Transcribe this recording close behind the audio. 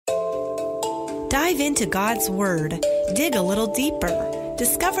Dive into God's Word. Dig a little deeper.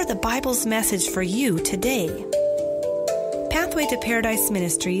 Discover the Bible's message for you today. Pathway to Paradise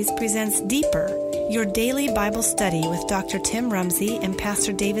Ministries presents Deeper, your daily Bible study with Dr. Tim Rumsey and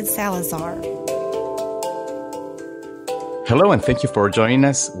Pastor David Salazar. Hello, and thank you for joining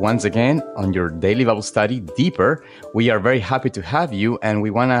us once again on your daily Bible study, Deeper. We are very happy to have you, and we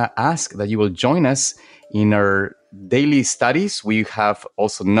want to ask that you will join us in our daily studies. We have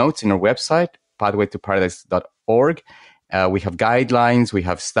also notes in our website, pathwaytoparadise.org. We have guidelines, we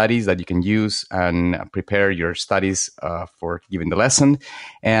have studies that you can use and prepare your studies for giving the lesson.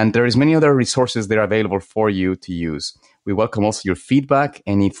 And there is many other resources that are available for you to use. We welcome also your feedback,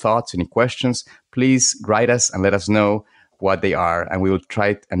 any thoughts, any questions. Please write us and let us know what they are, and we will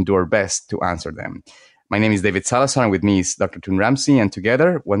try and do our best to answer them. My name is David Salazar, and with me is Dr. Tim Rumsey, and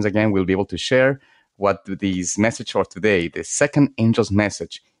together, once again, we'll be able to share what this message for today, the second angel's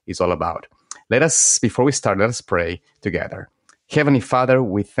message, is all about. Before we start, let us pray together. Heavenly Father,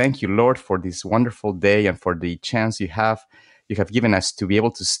 we thank you, Lord, for this wonderful day and for the chance you have given us to be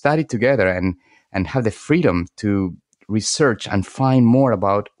able to study together and have the freedom to research and find more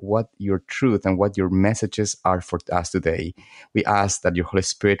about what your truth and what your messages are for us today. We ask that your Holy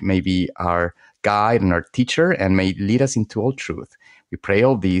Spirit may be our guide and our teacher and may lead us into all truth. We pray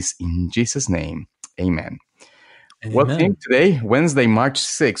all this in Jesus' name. Amen. Amen. Welcome today, Wednesday, March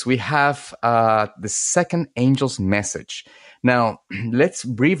 6th. We have the second angel's message. Now, let's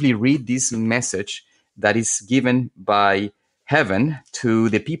briefly read this message that is given by heaven to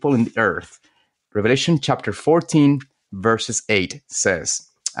the people in the earth. Revelation chapter 14, verses 8 says,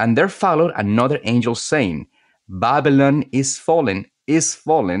 "And there followed another angel saying, Babylon is fallen,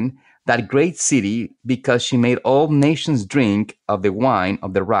 that great city, because she made all nations drink of the wine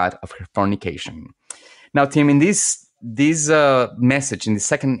of the wrath of her fornication." Now, Tim, in this message, in the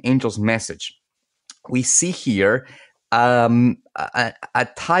second angel's message, we see here a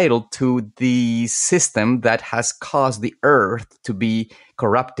title to the system that has caused the earth to be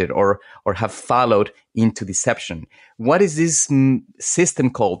corrupted or have followed into deception. What is this system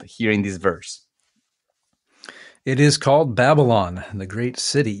called here in this verse? It is called Babylon, the great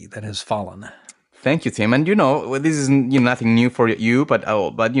city that has fallen. Thank you, Tim. And this is nothing new for you, but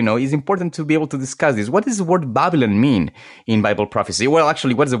it's important to be able to discuss this. What does the word Babylon mean in Bible prophecy? Well,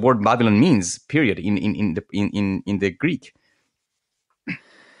 actually, what does the word Babylon means? Period. In the Greek,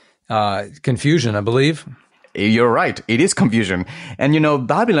 confusion, I believe. You're right. It is confusion, and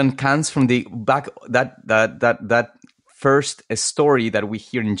Babylon comes from the back that first story that we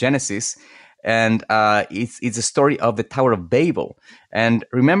hear in Genesis. And it's a story of the Tower of Babel. And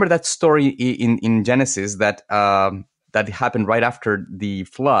remember that story in Genesis that happened right after the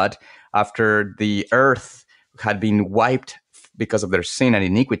flood, after the earth had been wiped because of their sin and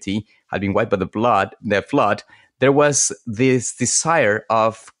iniquity, had been wiped by the flood. There was this desire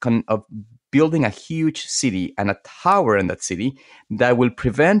of building a huge city and a tower in that city that will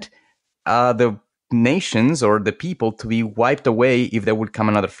prevent the nations or the people to be wiped away if there would come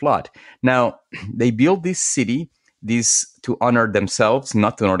another flood. Now, they built this city, to honor themselves,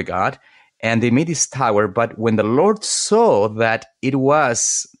 not to honor God, and they made this tower. But when the Lord saw that it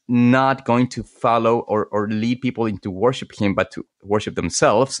was not going to follow or lead people into worship Him, but to worship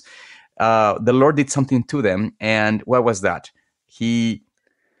themselves, the Lord did something to them. And what was that? He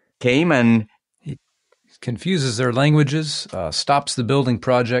came and He confuses their languages, stops the building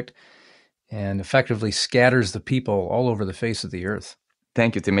project, and effectively scatters the people all over the face of the earth.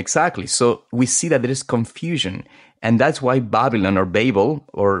 Thank you, Tim. Exactly. So we see that there is confusion, and that's why Babylon or Babel,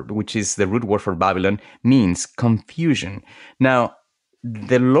 which is the root word for Babylon, means confusion. Now,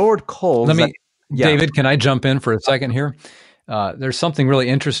 the Lord calls... David, can I jump in for a second here? There's something really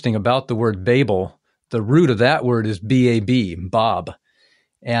interesting about the word Babel. The root of that word is B-A-B, Bob.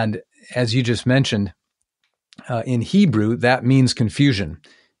 And as you just mentioned, in Hebrew, that means confusion.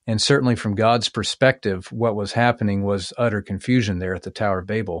 And certainly from God's perspective, what was happening was utter confusion there at the Tower of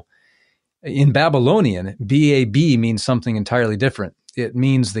Babel. In Babylonian, B-A-B means something entirely different. It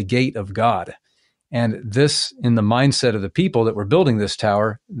means the gate of God. And this, in the mindset of the people that were building this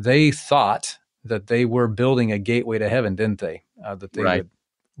tower, they thought that they were building a gateway to heaven, didn't they? That they would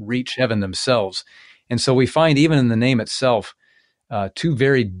reach heaven themselves. And so we find even in the name itself, two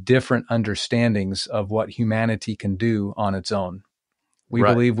very different understandings of what humanity can do on its own. We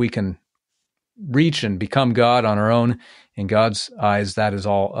believe we can reach and become God on our own. In God's eyes, that is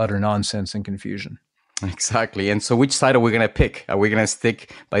all utter nonsense and confusion. Exactly. And so which side are we going to pick? Are we going to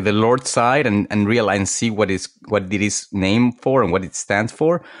stick by the Lord's side and realize and see what it is named for and what it stands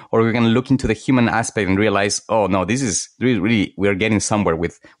for? Or are we going to look into the human aspect and realize, oh no, this is really, we're getting somewhere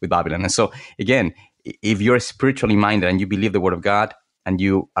with Babylon. And so again, if you're spiritually minded and you believe the word of God and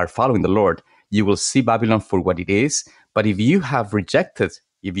you are following the Lord, you will see Babylon for what it is. But if you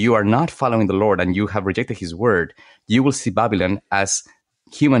are not following the Lord and you have rejected his word, you will see Babylon as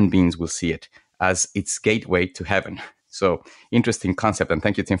human beings will see it, as its gateway to heaven. So interesting concept. And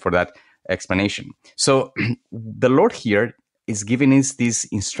thank you, Tim, for that explanation. So the Lord here is giving us this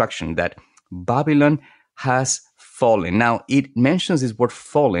instruction that Babylon has fallen. Now, it mentions this word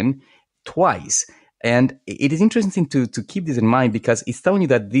fallen twice. And it is interesting to keep this in mind because it's telling you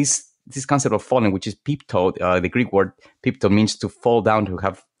that this concept of fallen, which is pipto, the Greek word pipto means to fall down, to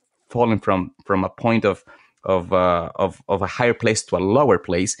have fallen from a point of a higher place to a lower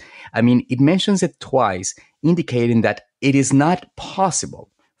place. I mean, it mentions it twice, indicating that it is not possible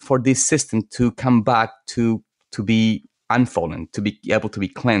for this system to come back to be unfallen, to be able to be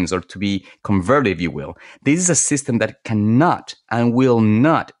cleansed or to be converted, if you will. This is a system that cannot and will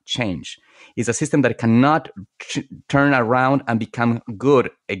not change. It's a system that cannot turn around and become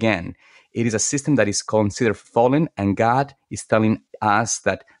good again. It is a system that is considered fallen, and God is telling us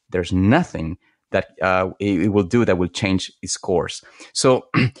that there's nothing that it will do that will change its course. So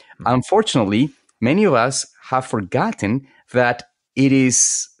unfortunately, many of us have forgotten that it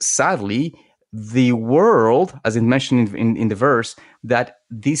is sadly the world, as it mentioned in the verse, that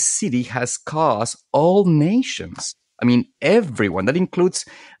this city has caused all nations. I mean, everyone. That includes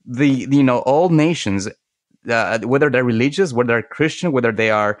all nations, whether they're religious, whether they're Christian, whether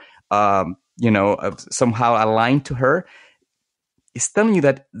they are somehow aligned to her. It's telling you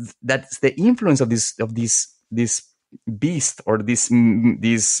that that's the influence of this beast or this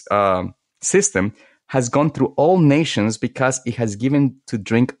system has gone through all nations because it has given to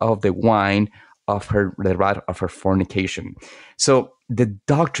drink of the wine of the wrath of her fornication. So the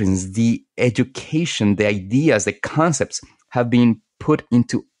doctrines, the education, the ideas, the concepts have been put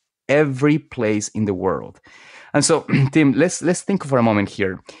into every place in the world. And so, Tim, let's think for a moment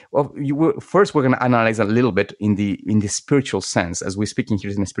here. Well, first we're going to analyze a little bit in the spiritual sense, as we're speaking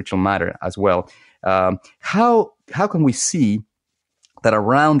here in a spiritual matter as well. How can we see that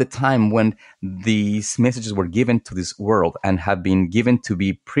around the time when these messages were given to this world and have been given to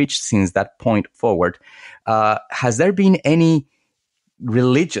be preached since that point forward, has there been any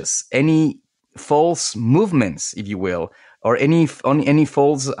false movements, if you will, or any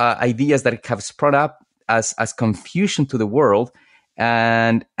false ideas that have sprung up as confusion to the world,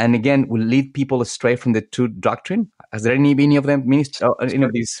 and again will lead people astray from the true doctrine? Has there been any of them, any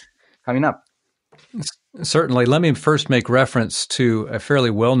of these coming up? Certainly. Let me first make reference to a fairly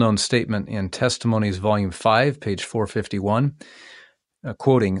well-known statement in Testimonies, Volume 5, page 451,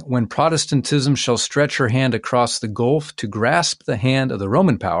 quoting, "When Protestantism shall stretch her hand across the gulf to grasp the hand of the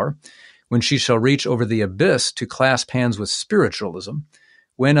Roman power, when she shall reach over the abyss to clasp hands with spiritualism,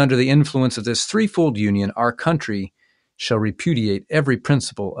 when under the influence of this threefold union, our country shall repudiate every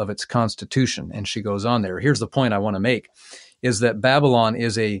principle of its constitution." And she goes on there. Here's the point I want to make, is that Babylon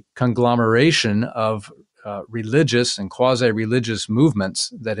is a conglomeration of religious and quasi-religious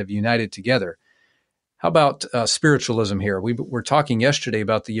movements that have united together. How about spiritualism here? We were talking yesterday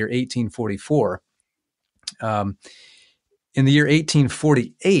about the year 1844. In the year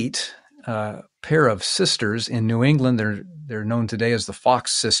 1848, a pair of sisters in New England, they're known today as the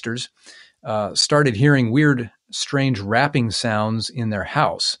Fox sisters, started hearing weird, strange rapping sounds in their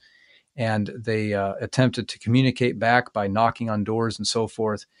house. And they attempted to communicate back by knocking on doors and so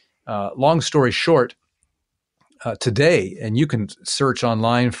forth. Long story short, today, and you can search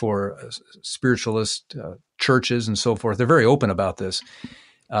online for spiritualist churches and so forth, they're very open about this.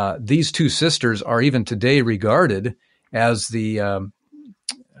 These two sisters are even today regarded as the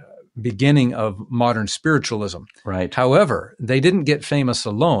beginning of modern spiritualism. Right. However, they didn't get famous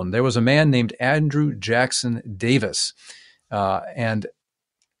alone. There was a man named Andrew Jackson Davis, and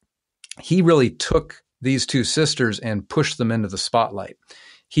he really took these two sisters and pushed them into the spotlight.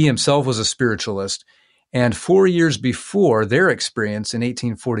 He himself was a spiritualist, and 4 years before their experience in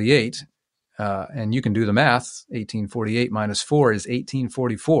 1848, and you can do the math, 1848 minus 4 is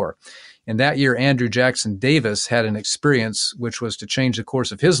 1844. In that year, Andrew Jackson Davis had an experience which was to change the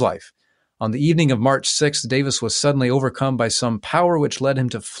course of his life. On the evening of March 6th, Davis was suddenly overcome by some power which led him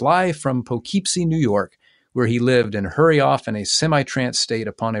to fly from Poughkeepsie, New York, where he lived, and hurry off in a semi-trance state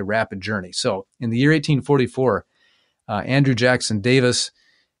upon a rapid journey. So in the year 1844, Andrew Jackson Davis,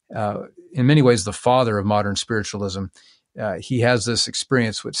 in many ways the father of modern spiritualism, he has this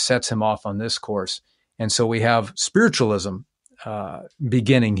experience which sets him off on this course. And so we have spiritualism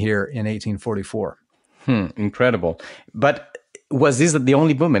beginning here in 1844. Incredible. But was this the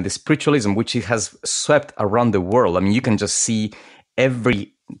only movement, the spiritualism, which it has swept around the world? I mean, you can just see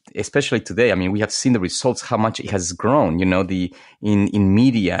especially today, I mean, we have seen the results, how much it has grown, in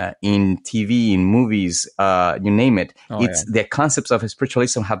media, in TV, in movies, you name it. The concepts of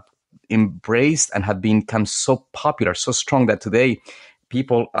spiritualism have embraced and have become so popular, so strong that today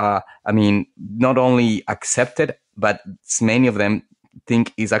people, not only accept it, but many of them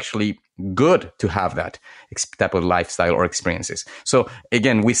think is actually good to have that type of lifestyle or experiences. So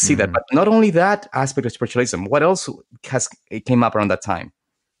again, we see that, but not only that aspect of spiritualism, what else came up around that time?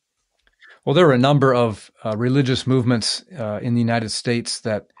 Well, there were a number of religious movements in the United States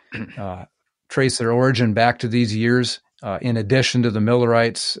that trace their origin back to these years. In addition to the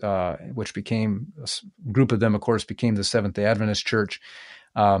Millerites, which became a group of them, of course, became the Seventh-day Adventist Church.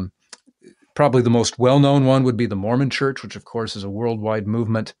 Probably the most well-known one would be the Mormon Church, which, of course, is a worldwide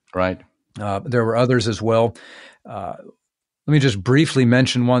movement. Right. There were others as well. Let me just briefly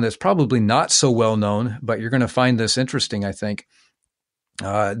mention one that's probably not so well-known, but you're going to find this interesting, I think.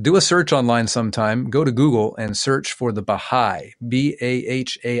 Do a search online sometime. Go to Google and search for the Baha'i,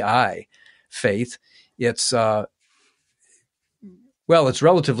 Bahai faith. It's it's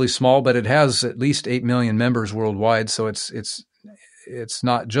relatively small, but it has at least 8 million members worldwide, so it's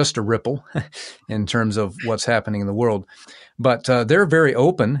not just a ripple in terms of what's happening in the world. But they're very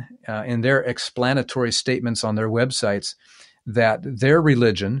open in their explanatory statements on their websites that their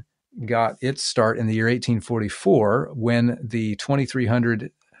religion got its start in the year 1844 when the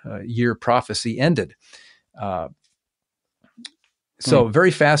 2300 year prophecy ended. So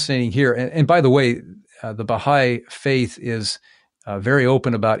very fascinating here. And by the way, the Baha'i faith is very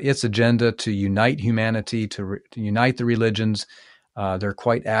open about its agenda to unite humanity, to unite the religions. They're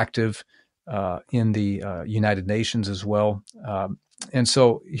quite active in the United Nations as well. And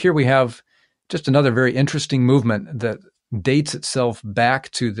so here we have just another very interesting movement that dates itself back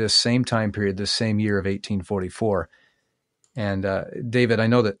to this same time period, this same year of 1844. And David, I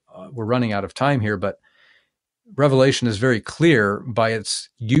know that we're running out of time here, but Revelation is very clear by its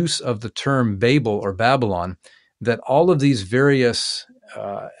use of the term Babel or Babylon that all of these various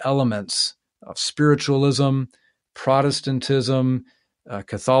elements of spiritualism, Protestantism,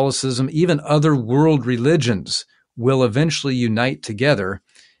 Catholicism, even other world religions will eventually unite together,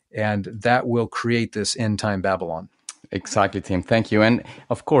 and that will create this end-time Babylon. Exactly, Tim. Thank you. And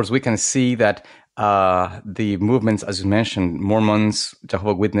of course, we can see that the movements, as you mentioned, Mormons,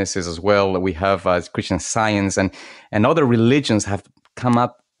 Jehovah's Witnesses as well, we have Christian Science and other religions have come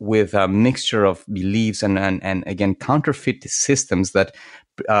up with a mixture of beliefs and again, counterfeit systems that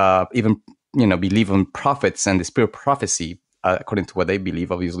even, believe in prophets and the spirit of prophecy, according to what they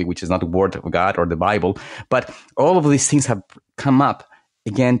believe, obviously, which is not the word of God or the Bible. But all of these things have come up,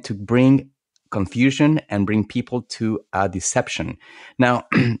 again, to bring confusion and bring people to deception. Now,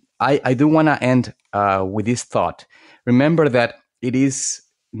 I do want to end with this thought. Remember that it is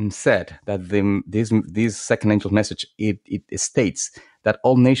said that this second angel's message, it states that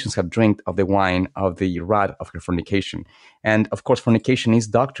all nations have drank of the wine of the wrath of fornication. And of course, fornication is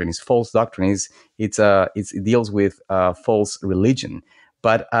doctrine, is false doctrine, it deals with false religion.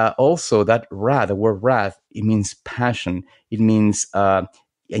 But also that wrath, the word wrath, it means passion, it means an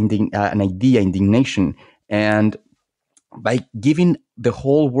idea, indignation. And by giving the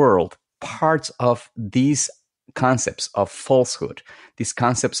whole world parts of these concepts of falsehood, these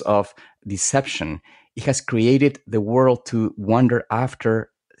concepts of deception, it has created the world to wander after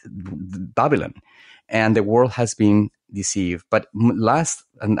Babylon, and the world has been deceived. But the last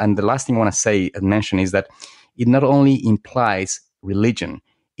thing I want to say and mention is that it not only implies religion,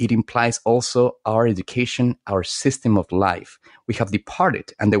 it implies also our education, our system of life. We have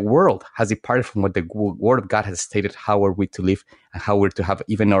departed, and the world has departed from what the Word of God has stated, how are we to live and how we're to have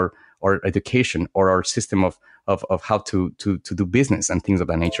even our education or our system of how to do business and things of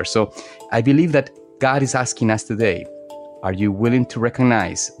that nature. So I believe that God is asking us today, are you willing to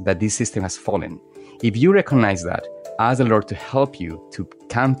recognize that this system has fallen? If you recognize that, ask the Lord to help you to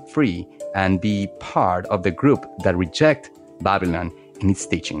come free and be part of the group that reject Babylon and its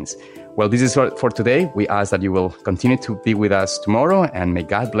teachings. Well, this is for today. We ask that you will continue to be with us tomorrow, and may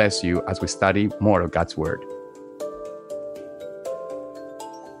God bless you as we study more of God's Word.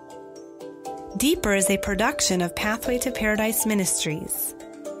 Deeper is a production of Pathway to Paradise Ministries.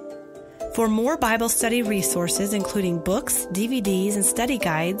 For more Bible study resources, including books, DVDs, and study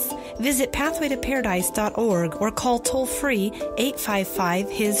guides, visit pathwaytoparadise.org or call toll-free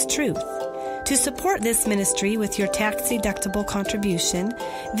 855-HIS-TRUTH. To support this ministry with your tax-deductible contribution,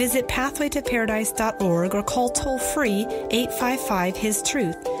 visit pathwaytoparadise.org or call toll-free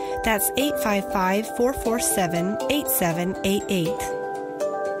 855-HIS-TRUTH. That's 855-447-8788.